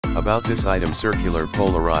About this item: circular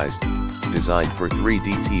polarized, designed for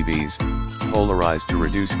 3D TVs, polarized to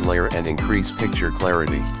reduce glare and increase picture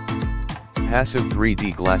clarity. Passive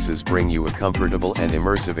 3D glasses bring you a comfortable and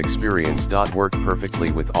immersive experience. Work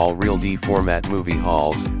perfectly with all RealD format movie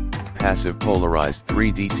halls, passive polarized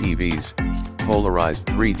 3D TVs, polarized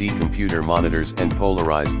 3D computer monitors and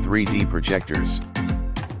polarized 3D projectors.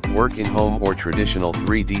 Work in home or traditional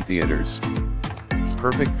 3D theaters.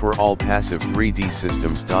 Perfect for all passive 3D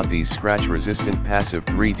systems. These scratch-resistant passive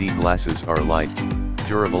 3D glasses are light,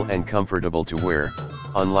 durable and comfortable to wear,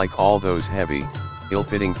 unlike all those heavy,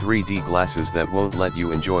 ill-fitting 3D glasses that won't let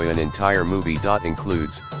you enjoy an entire movie.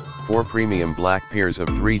 Includes 4 premium black pairs of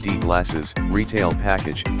 3D glasses, retail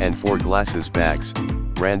package, and 4 glasses bags,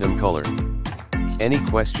 random color. Any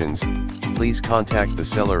questions, please contact the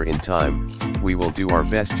seller in time. We will do our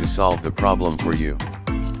best to solve the problem for you.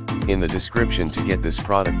 In the description to get this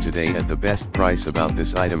product today at the best price. About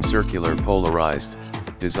this item: circular polarized,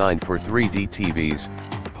 designed for 3D TVs,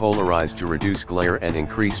 polarized to reduce glare and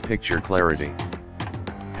increase picture clarity.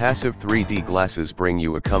 Passive 3D glasses bring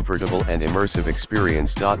you a comfortable and immersive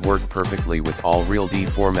experience. Work perfectly with all RealD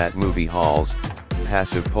format movie halls,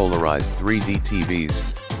 passive polarized 3D TVs,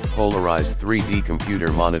 polarized 3D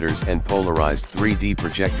computer monitors and polarized 3D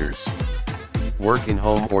projectors. Work in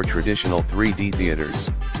home or traditional 3D theaters.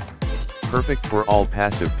 Perfect for all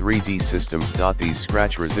passive 3D systems. These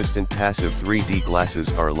scratch-resistant passive 3D glasses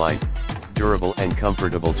are light, durable and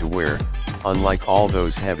comfortable to wear, unlike all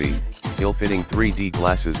those heavy, ill-fitting 3D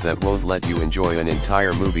glasses that won't let you enjoy an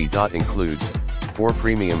entire movie. Includes 4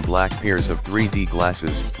 premium black pairs of 3D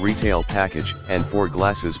glasses, retail package, and 4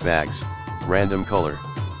 glasses bags, random color.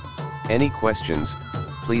 Any questions,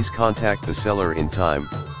 please contact the seller in time.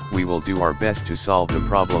 We will do our best to solve the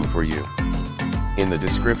problem for you. In the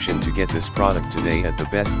description to get this product today at the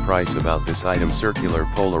best price. About this item: circular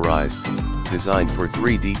polarized, designed for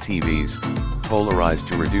 3D TVs, polarized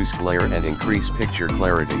to reduce glare and increase picture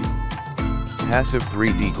clarity. Passive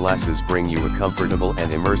 3D glasses bring you a comfortable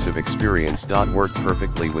and immersive experience. Work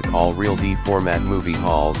perfectly with all RealD format movie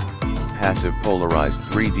halls, passive polarized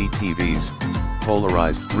 3D TVs,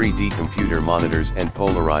 polarized 3D computer monitors and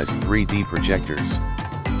polarized 3D projectors.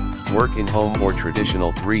 Work in home or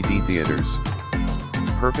traditional 3D theaters.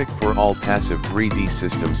 Perfect for all passive 3D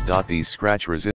systems. These scratch-resistant